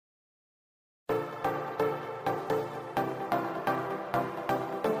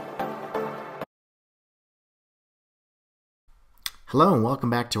Hello and welcome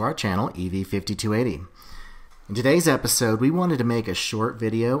back to our channel, EV5280. In today's episode, we wanted to make a short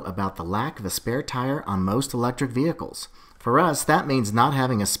video about the lack of a spare tire on most electric vehicles. For us, that means not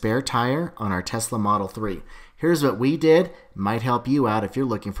having a spare tire on our Tesla Model 3. Here's what we did. It might help you out if you're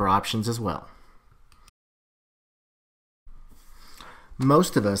looking for options as well.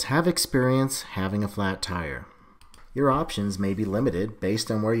 Most of us have experience having a flat tire. Your options may be limited based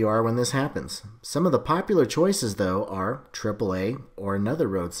on where you are when this happens. Some of the popular choices, though, are AAA or another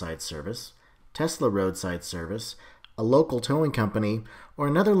roadside service, Tesla roadside service, a local towing company, or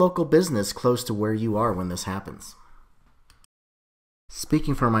another local business close to where you are when this happens.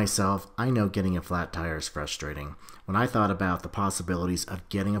 Speaking for myself, I know getting a flat tire is frustrating. When I thought about the possibilities of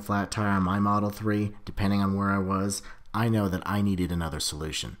getting a flat tire on my Model 3, depending on where I was, I know that I needed another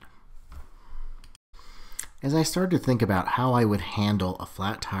solution. As I started to think about how I would handle a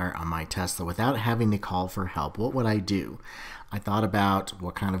flat tire on my Tesla without having to call for help, what would I do? I thought about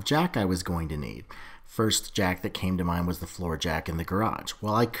what kind of jack I was going to need. First jack that came to mind was the floor jack in the garage.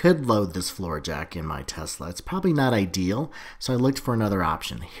 Well, I could load this floor jack in my Tesla. It's probably not ideal, so I looked for another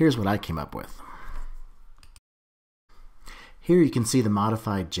option. Here's what I came up with. Here you can see the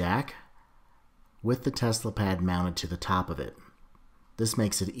modified jack with the Tesla pad mounted to the top of it. This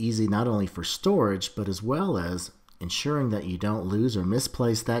makes it easy not only for storage, but as well as ensuring that you don't lose or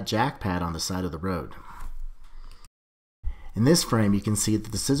misplace that jack pad on the side of the road. In this frame, you can see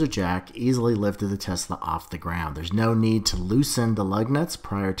that the scissor jack easily lifted the Tesla off the ground. There's no need to loosen the lug nuts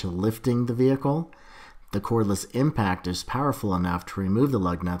prior to lifting the vehicle. The cordless impact is powerful enough to remove the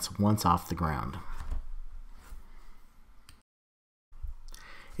lug nuts once off the ground.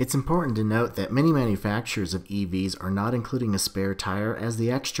 It's important to note that many manufacturers of EVs are not including a spare tire, as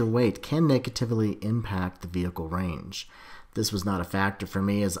the extra weight can negatively impact the vehicle range. This was not a factor for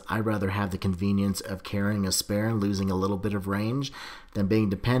me, as I'd rather have the convenience of carrying a spare and losing a little bit of range than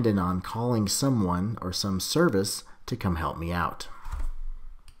being dependent on calling someone or some service to come help me out.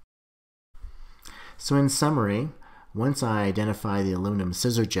 So in summary, once I identified the aluminum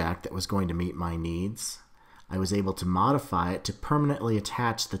scissor jack that was going to meet my needs, I was able to modify it to permanently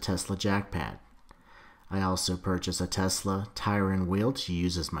attach the Tesla jack pad. I also purchased a Tesla tire and wheel to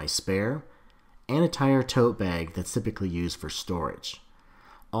use as my spare, and a tire tote bag that's typically used for storage.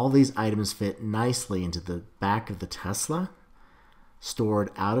 All these items fit nicely into the back of the Tesla, stored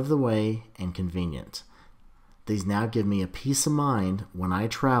out of the way and convenient. These now give me a peace of mind when I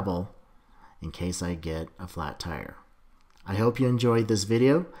travel in case I get a flat tire. I hope you enjoyed this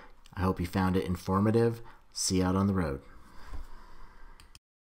video. I hope you found it informative. See you out on the road.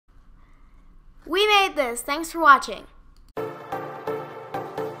 We made this. Thanks for watching.